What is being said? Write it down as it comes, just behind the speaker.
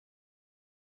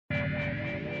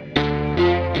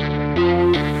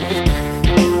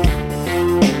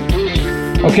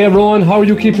Okay, Rohan, how are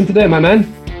you keeping today, my man?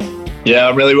 Yeah,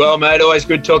 I'm really well, mate. Always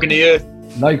good talking to you.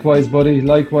 Likewise, buddy,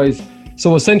 likewise.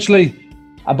 So essentially,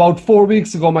 about 4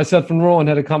 weeks ago, myself and Rohan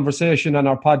had a conversation on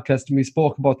our podcast and we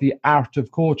spoke about the art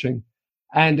of coaching.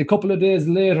 And a couple of days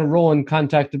later, Rohan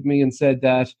contacted me and said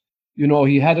that,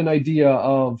 he had an idea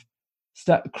of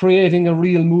creating a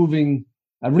real movement,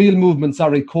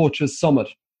 coaches summit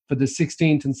for the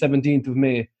 16th and 17th of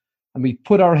May. And we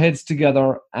put our heads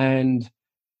together, and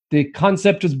the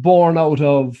concept is born out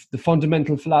of the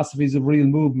fundamental philosophies of real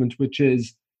movement, which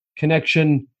is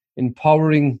connection,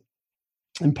 empowering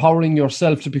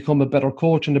yourself to become a better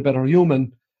coach and a better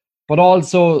human, but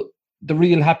also the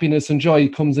real happiness and joy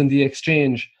comes in the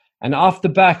exchange. And off the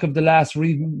back of the last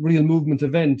real movement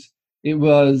event, it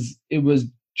was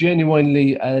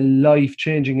genuinely a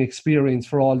life-changing experience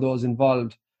for all those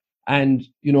involved. And,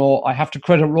 I have to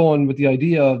credit Rohan with the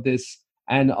idea of this,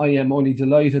 and I am only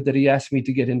delighted that he asked me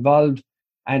to get involved,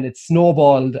 and it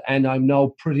snowballed, and I'm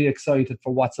now pretty excited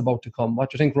for what's about to come. What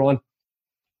do you think, Rohan?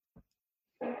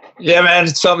 Yeah, man,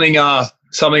 it's something I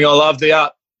love. The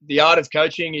art of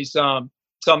coaching is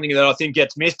something that I think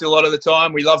gets missed a lot of the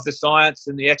time. We love the science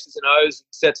and the X's and O's,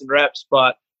 sets and reps,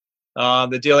 but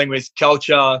the dealing with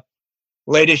culture,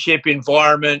 leadership,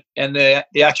 environment, and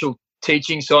the actual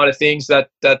teaching side of things,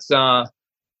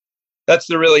 that's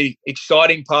the really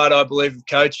exciting part, I believe, of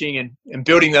coaching and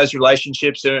building those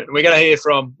relationships. And we're going to hear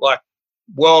from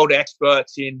world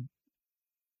experts in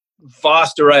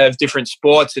vast array of different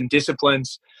sports and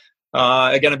disciplines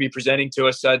are going to be presenting to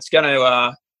us. So it's going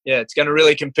to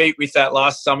really compete with that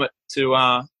last summit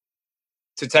to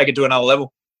take it to another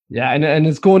level. Yeah, and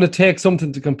it's going to take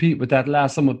something to compete with that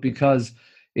last summit, because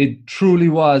it truly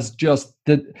was just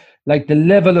the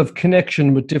level of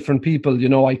connection with different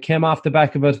people. I came off the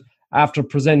back of it after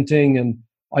presenting, and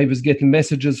I was getting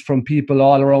messages from people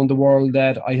all around the world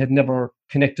that I had never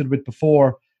connected with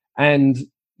before. And,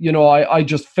 I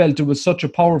just felt it was such a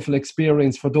powerful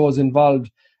experience for those involved.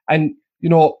 And,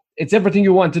 it's everything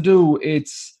you want to do.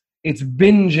 It's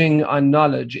binging on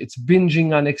knowledge. It's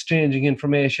binging on exchanging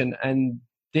information. And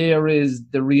there is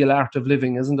the real art of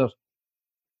living, isn't it?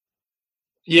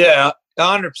 Yeah,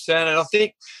 100%. And I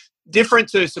think different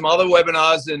to some other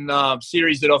webinars and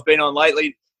series that I've been on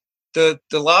lately, the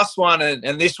last one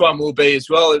and this one will be as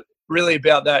well, really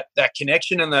about that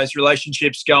connection and those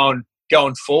relationships going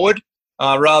forward,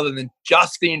 rather than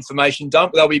just the information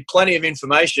dump. There'll be plenty of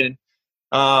information,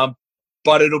 but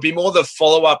it'll be more the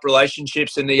follow-up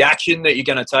relationships and the action that you're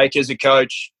going to take as a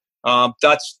coach.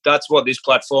 That's what this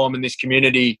platform and this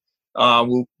community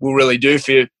will really do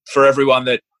for everyone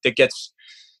that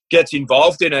gets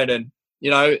involved in it. And,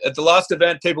 at the last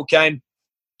event, people came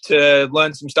to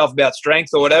learn some stuff about strength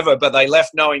or whatever, but they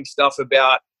left knowing stuff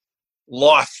about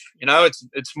life.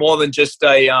 It's more than just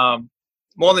a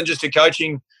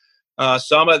coaching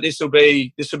summit. This will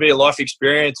be a life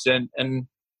experience, and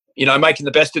making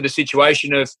the best of the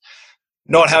situation of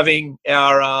not having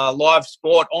our live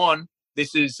sport on.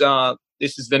 This is the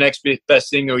next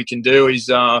best thing that we can do, is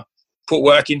put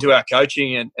work into our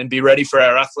coaching and be ready for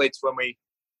our athletes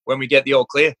when we get the all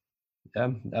clear. Yeah,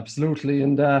 absolutely.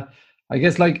 And I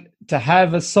guess to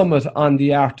have a summit on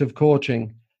the art of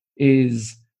coaching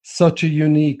is such a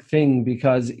unique thing,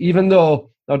 because even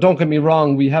though, now don't get me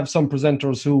wrong, we have some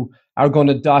presenters who are going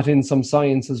to dot in some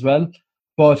science as well,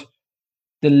 but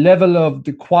the level of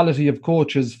the quality of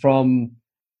coaches from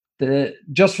the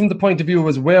point of view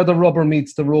is where the rubber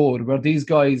meets the road, where these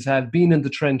guys have been in the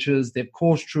trenches, they've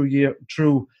coached through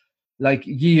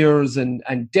years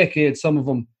and decades, some of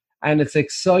them. And it's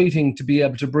exciting to be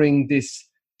able to bring this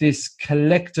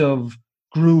collective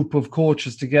group of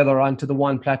coaches together onto the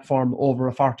one platform over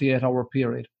a 48-hour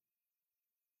period.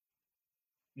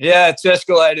 Yeah, it's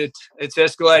escalated. It's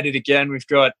escalated again. We've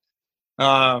got,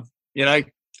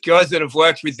 guys that have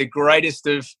worked with the greatest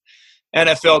of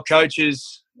NFL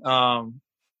coaches,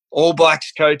 All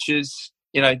Blacks coaches,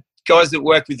 guys that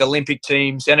work with Olympic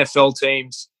teams, NFL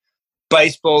teams,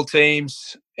 baseball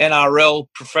teams, NRL,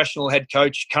 professional head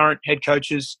coach, current head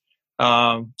coaches,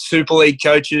 Super League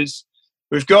coaches.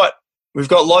 We've got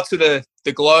lots of the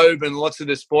globe and lots of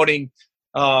the sporting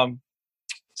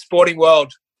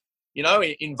world,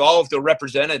 involved or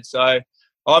represented. So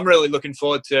I'm really looking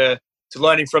forward to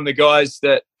learning from the guys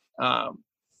that I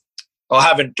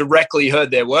haven't directly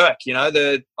heard their work.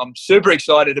 I'm super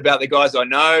excited about the guys I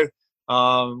know.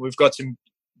 We've got some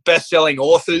best-selling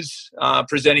authors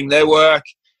presenting their work.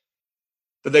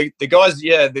 But the guys,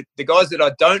 the guys that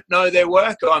I don't know their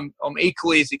work, I'm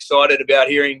equally as excited about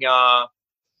hearing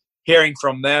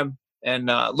from them, and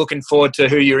looking forward to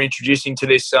who you're introducing to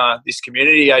this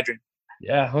community, Adrian.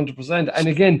 Yeah, 100%. And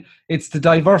again, it's the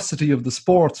diversity of the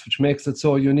sports which makes it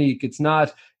so unique. It's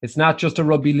not just a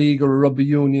rugby league or a rugby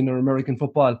union or American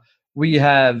football. We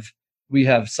have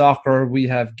soccer, we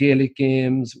have Gaelic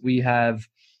games, we have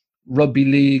rugby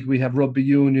league, we have rugby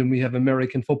union, we have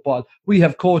American football. We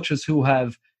have coaches who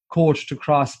have coached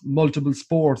across multiple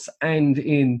sports and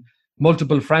in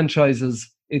multiple franchises.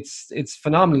 It's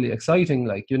phenomenally exciting.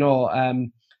 Like,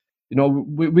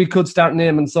 we could start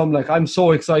naming some. Like, I'm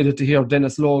so excited to hear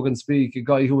Dennis Logan speak, a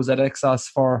guy who was at Exos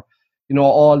for,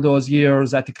 all those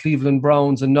years at the Cleveland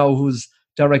Browns and now who's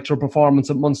director of performance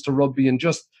at Munster Rugby, and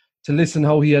just to listen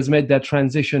how he has made that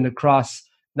transition across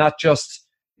not just,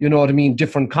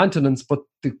 different continents, but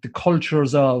the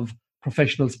cultures of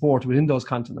professional sport within those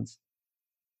continents.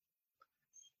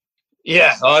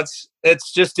 Yeah,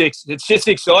 it's just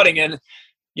exciting, and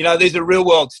these are real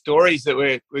world stories that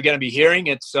we're going to be hearing.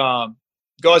 It's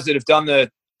guys that have done the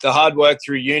hard work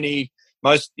through uni.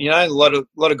 Most, a lot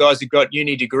of guys have got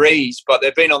uni degrees, but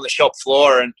they've been on the shop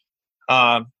floor and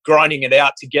grinding it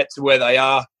out to get to where they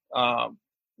are.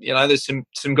 There's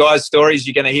some guys' stories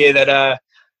you're going to hear that are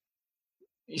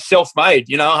self-made,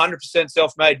 100%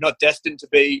 self-made, not destined to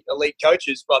be elite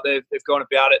coaches, but they've gone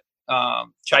about it,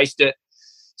 chased it.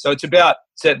 So it's about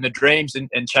setting the dreams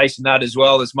and chasing that as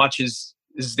well, as much as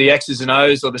the X's and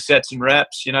O's or the sets and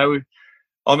reps.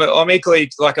 I'm equally,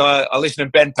 like, I listen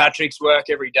to Ben Patrick's work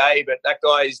every day, but that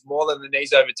guy is more than the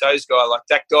knees over toes guy. Like,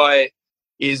 that guy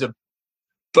is a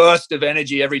burst of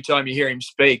energy every time you hear him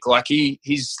speak. Like,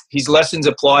 his lessons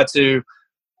apply to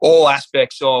all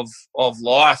aspects of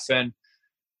life, and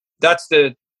that's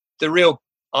the real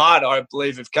art, I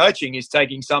believe, of coaching, is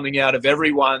taking something out of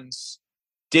everyone's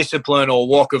discipline or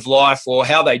walk of life or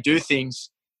how they do things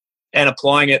and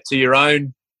applying it to your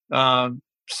own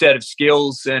set of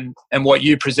skills and what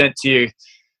you present to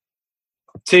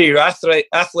your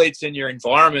athletes in your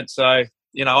environment. So,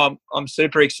 I'm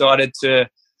super excited to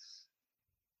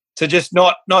just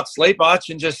not sleep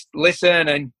much and just listen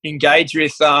and engage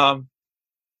with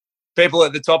people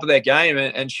at the top of their game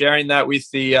and sharing that with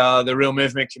the Real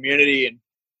Movement community,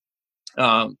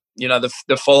 and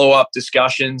the follow-up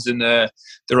discussions and the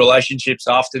relationships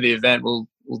after the event will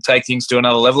take things to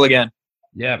another level again.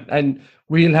 Yeah, and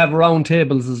we'll have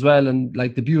roundtables as well, and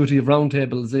like, the beauty of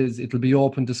roundtables is it'll be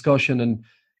open discussion, and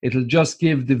it'll just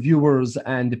give the viewers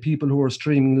and the people who are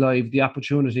streaming live the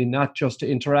opportunity not just to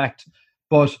interact,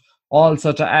 but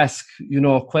also to ask,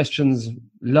 questions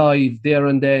live there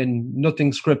and then,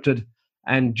 nothing scripted,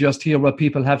 and just hear what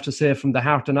people have to say from the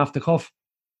heart and off the cuff.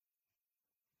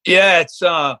 Yeah, it's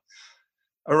a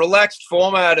relaxed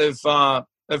format of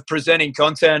presenting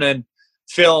content and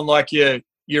feeling like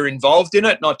you're involved in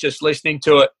it, not just listening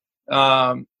to it.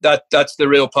 That's the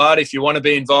real part. If you want to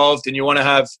be involved and you want to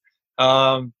have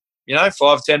 5-10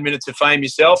 minutes of fame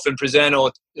yourself and present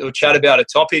or chat about a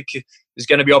topic, there's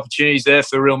going to be opportunities there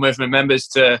for Real Movement members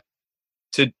to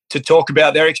talk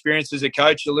about their experience as a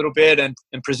coach a little bit and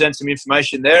present some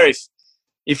information there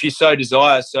if you so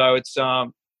desire. So it's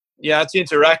it's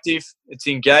interactive, it's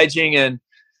engaging, and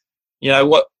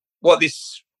what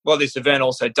this event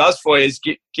also does for you is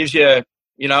gives you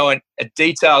a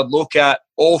detailed look at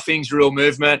all things Real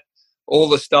Movement, all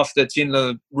the stuff that's in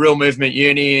the Real Movement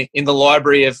Uni, in the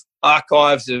library of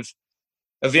archives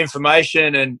of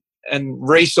information and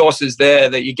resources there,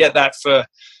 that you get that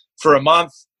for a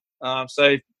month.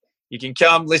 So you can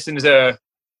come listen to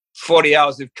 40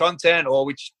 hours of content,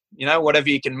 or whatever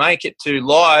you can make it to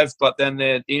live, but then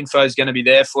the info is going to be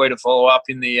there for you to follow up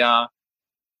in the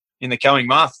coming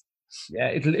month. Yeah,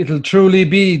 it'll truly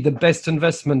be the best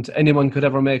investment anyone could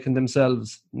ever make in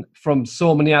themselves from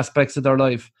so many aspects of their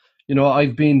life.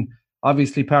 I've been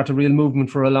obviously part of Real Movement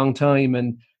for a long time,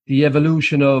 and the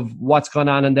evolution of what's gone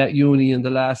on in that uni in the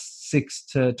last 6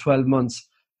 to 12 months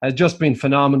has just been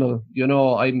phenomenal.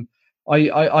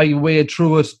 I wade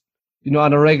through it,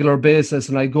 on a regular basis,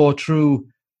 and I go through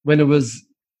when it was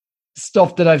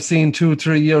stuff that I've seen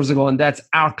 2-3 years ago, and that's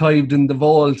archived in the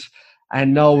vault.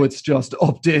 And now it's just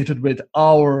updated with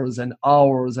hours and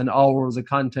hours and hours of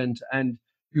content. And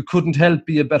you couldn't help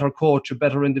be a better coach, a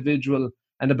better individual,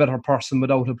 and a better person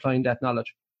without applying that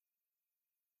knowledge.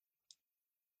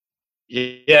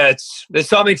 Yeah, there's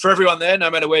something for everyone there,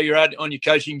 no matter where you're at on your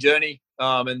coaching journey.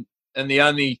 And the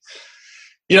only,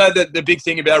 the big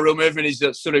thing about Real Movement is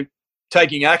that sort of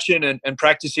taking action and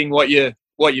practicing what you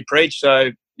preach.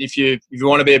 So if you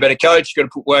want to be a better coach, you've got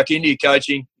to put work into your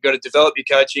coaching. You've got to develop your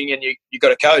coaching, and you've got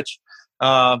to coach.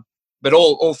 But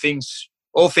all things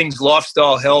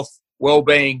lifestyle, health,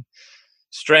 well-being,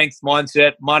 strength,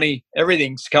 mindset, money,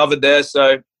 everything's covered there.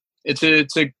 So it's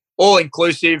a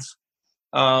all-inclusive,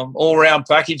 all-round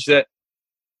package that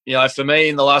for me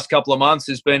in the last couple of months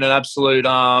has been an absolute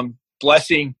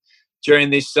blessing during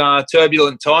this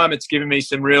turbulent time. It's given me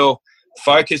some real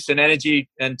focus and energy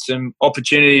and some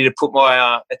opportunity to put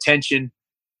my attention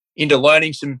into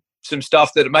learning some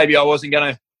stuff that maybe I wasn't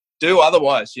going to do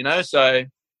otherwise, So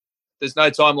there's no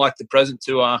time like the present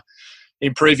to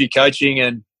improve your coaching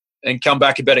and come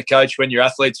back a better coach when your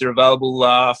athletes are available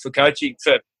for coaching,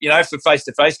 for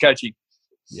face-to-face coaching.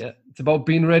 Yeah, it's about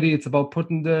being ready. It's about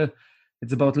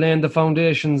it's about laying the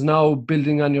foundations now,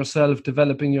 building on yourself,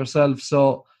 developing yourself.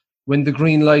 So when the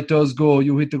green light does go,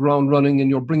 you hit the ground running and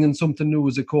you're bringing something new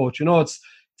as a coach. It's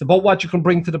about what you can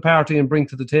bring to the party and bring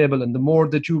to the table. And the more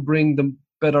that you bring, the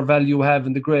better value you have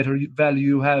and the greater value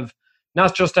you have,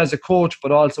 not just as a coach,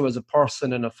 but also as a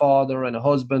person and a father and a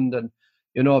husband. And,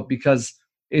 because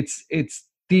it's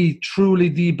truly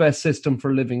the best system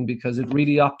for living, because it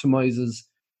really optimizes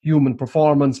human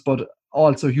performance, but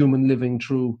also human living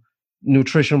through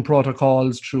nutrition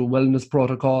protocols, through wellness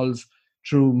protocols,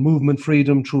 through movement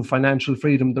freedom, through financial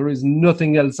freedom. There is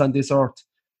nothing else on this earth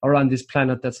or on this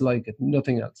planet that's like it.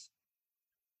 Nothing else.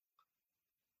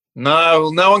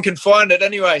 No one can find it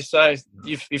anyway. So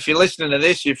if you're listening to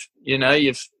this,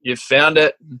 you've found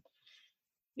it.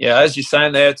 Yeah, as you're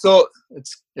saying there,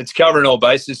 it's covering all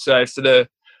bases. So for the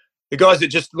guys that are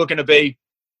just looking to be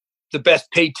the best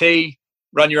PT,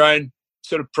 run your own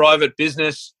sort of private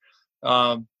business,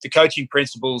 the coaching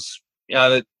principles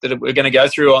that we're going to go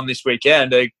through on this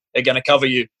weekend are going to cover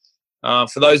you.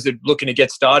 For those that are looking to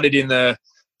get started in the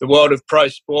world of pro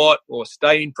sport or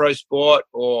stay in pro sport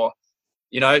or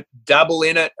dabble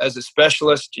in it as a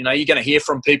specialist, you're going to hear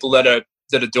from people that are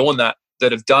doing that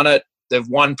have done it. They've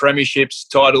won premierships,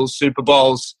 titles, Super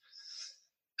Bowls,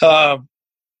 and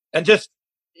just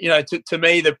to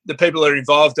me, the people that are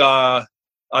involved are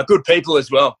good people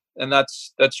as well, and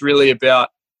that's really about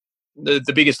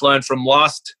the biggest learn from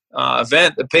last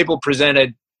event. The people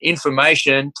presented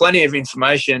information, plenty of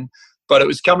information, but it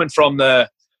was coming from the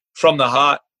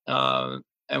heart. And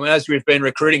as we've been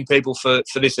recruiting people for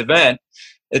this event,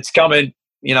 it's coming.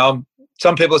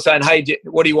 Some people are saying, "Hey,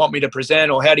 what do you want me to present?"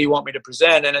 or "How do you want me to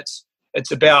present?" And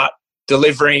it's about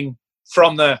delivering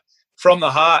from the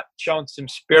heart, showing some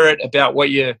spirit about what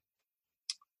you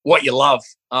love,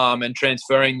 and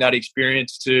transferring that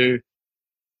experience to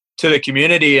the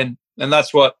community. And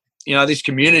that's what this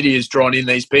community is drawn in.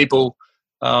 These people,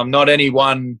 not any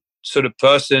one sort of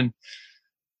person.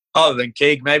 Other than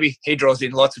Keeg, maybe he draws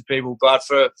in lots of people, but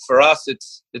for us,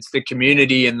 it's the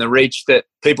community and the reach that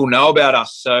people know about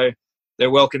us. So they're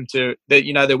welcome to that.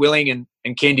 They're willing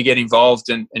and keen to get involved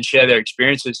and share their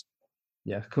experiences.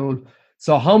 Yeah, cool.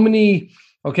 So how many?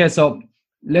 Okay, so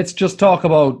let's just talk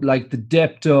about like the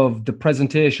depth of the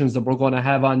presentations that we're going to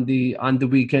have on the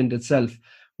weekend itself.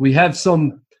 We have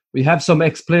some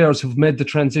ex-players who've made the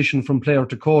transition from player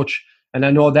to coach, and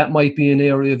I know that might be an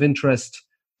area of interest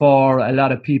for a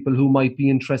lot of people who might be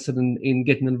interested in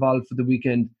getting involved for the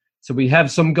weekend. So we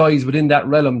have some guys within that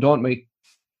realm, don't we?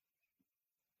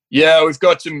 Yeah, we've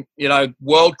got some,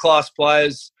 world-class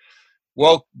players,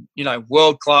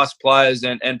 world-class players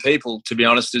and people, to be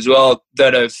honest, as well,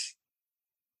 that have,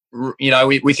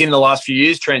 within the last few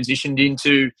years transitioned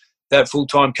into that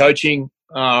full-time coaching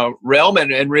realm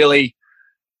and really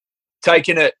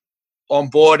taken it on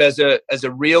board as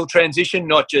a real transition,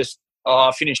 not just,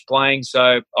 I finished playing,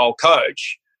 so I'll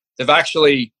coach. They've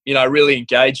actually, really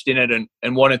engaged in it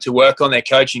and wanted to work on their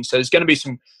coaching. So there's going to be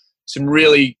some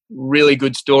really, really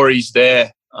good stories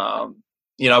there. We're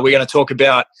going to talk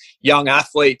about young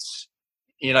athletes,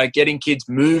 getting kids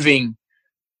moving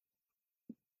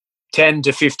 10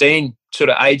 to 15 sort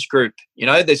of age group.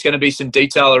 There's going to be some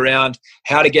detail around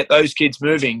how to get those kids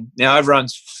moving. Now,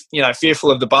 everyone's, fearful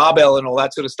of the barbell and all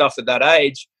that sort of stuff at that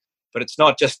age. But it's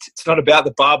not about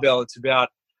the barbell. It's about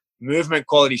movement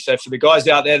quality. So for the guys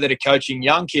out there that are coaching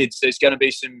young kids, there's going to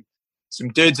be some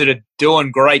dudes that are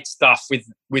doing great stuff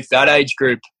with that age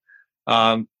group.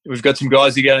 We've got some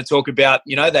guys that are going to talk about,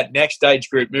 that next age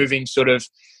group moving sort of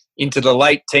into the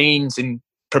late teens and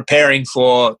preparing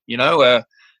for,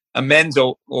 a men's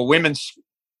or women's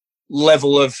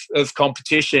level of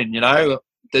competition.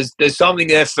 There's something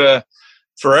there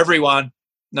for everyone,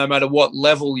 no matter what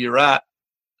level you're at.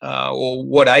 Or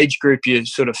what age group you're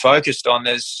sort of focused on,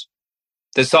 there's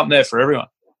something there for everyone.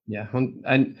 Yeah,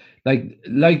 and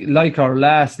like our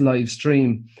last live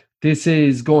stream, this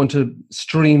is going to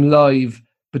stream live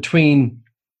between,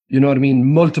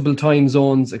 multiple time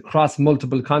zones across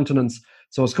multiple continents.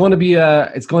 So it's going to be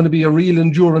a real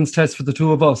endurance test for the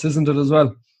two of us, isn't it, as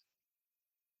well?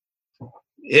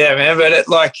 Yeah, man.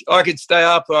 But I could stay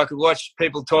up, or I could watch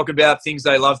people talk about things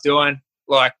they love doing,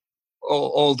 like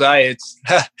all day. It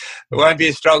won't be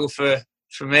a struggle for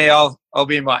me. I'll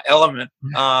be in my element.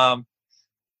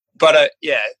 But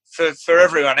for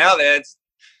everyone out there,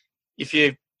 if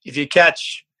you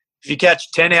catch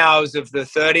 10 hours of the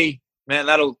 30, man,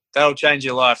 that'll change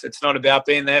your life. It's not about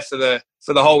being there for the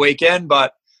whole weekend,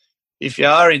 but if you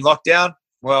are in lockdown,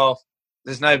 well,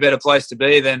 there's no better place to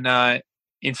be than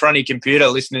in front of your computer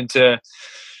listening to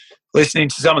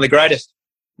some of the greatest.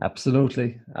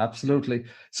 Absolutely.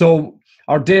 So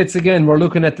our dates again, we're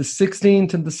looking at the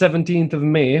 16th and the 17th of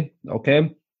May.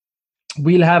 Okay,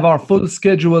 we'll have our full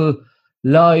schedule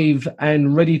live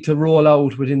and ready to roll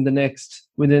out within the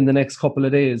next couple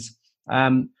of days.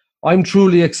 I'm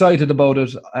truly excited about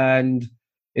it, and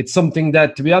it's something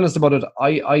that, to be honest about it,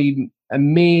 I'm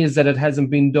amazed that it hasn't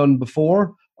been done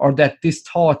before, or that this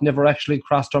thought never actually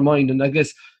crossed our mind. And I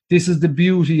guess this is the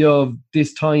beauty of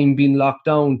this time being locked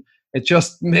down. It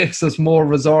just makes us more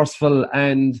resourceful,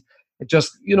 and it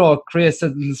just, creates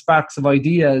little sparks of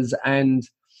ideas. And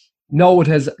now it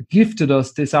has gifted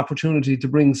us this opportunity to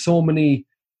bring so many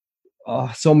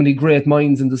great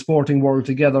minds in the sporting world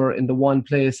together in the one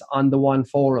place, on the one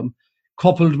forum,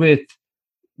 coupled with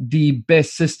the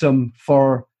best system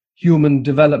for human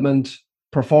development,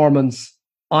 performance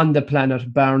on the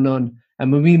planet, bar none.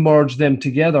 And when we merge them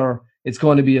together, it's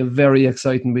going to be a very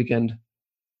exciting weekend.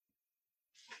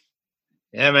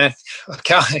 Yeah, man, I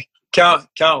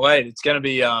can't wait. It's going to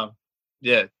be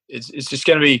it's just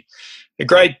going to be a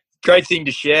great thing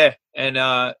to share. And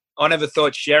I never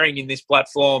thought sharing in this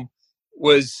platform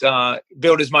was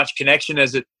build as much connection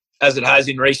as it has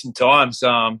in recent times.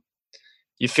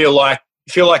 You feel like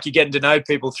you're getting to know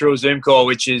people through a Zoom call,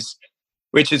 which is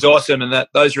awesome, and that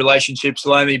those relationships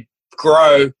will only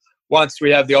grow once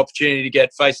we have the opportunity to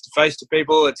get face to face to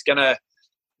people. It's going to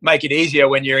make it easier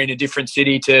when you're in a different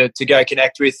city to go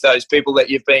connect with those people that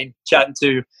you've been chatting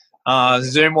to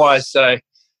Zoom wise. So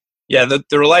yeah, the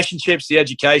relationships, the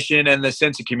education, and the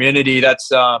sense of community,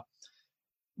 that's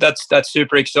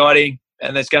super exciting.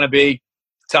 And there's going to be a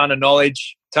ton of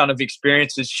knowledge, ton of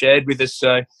experiences shared with us.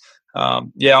 So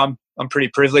I'm pretty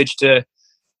privileged to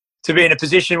be in a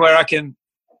position where I can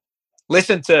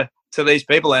listen to these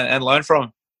people and learn from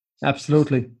them.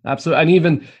 Absolutely.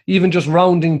 And even just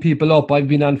rounding people up, I've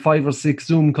been on 5 or 6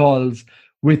 Zoom calls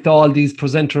with all these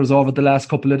presenters over the last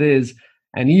couple of days,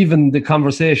 and even the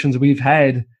conversations we've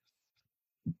had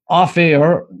off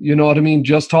air,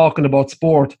 just talking about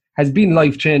sport has been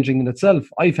life-changing in itself.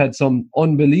 I've had some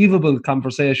unbelievable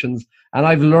conversations, and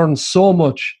I've learned so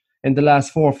much in the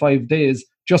last 4 or 5 days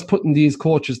just putting these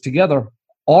coaches together,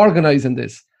 organising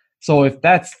this. So if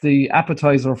that's the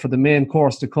appetizer for the main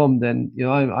course to come, then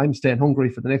I'm staying hungry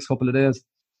for the next couple of days.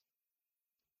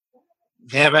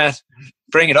 Yeah, man,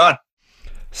 bring it on.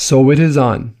 So it is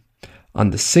on.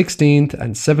 On the 16th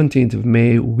and 17th of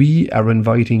May, we are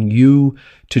inviting you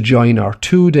to join our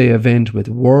 2-day event with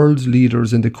world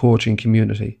leaders in the coaching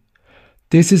community.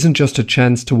 This isn't just a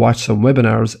chance to watch some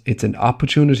webinars, it's an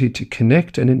opportunity to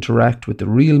connect and interact with the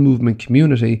real movement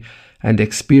community and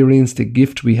experience the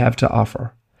gift we have to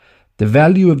offer. The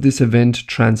value of this event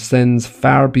transcends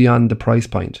far beyond the price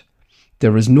point.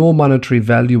 There is no monetary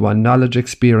value on knowledge,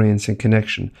 experience, and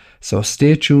connection, so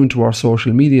stay tuned to our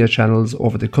social media channels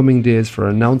over the coming days for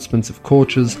announcements of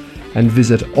coaches, and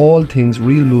visit All Things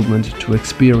Real Movement to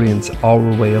experience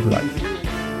our way of life.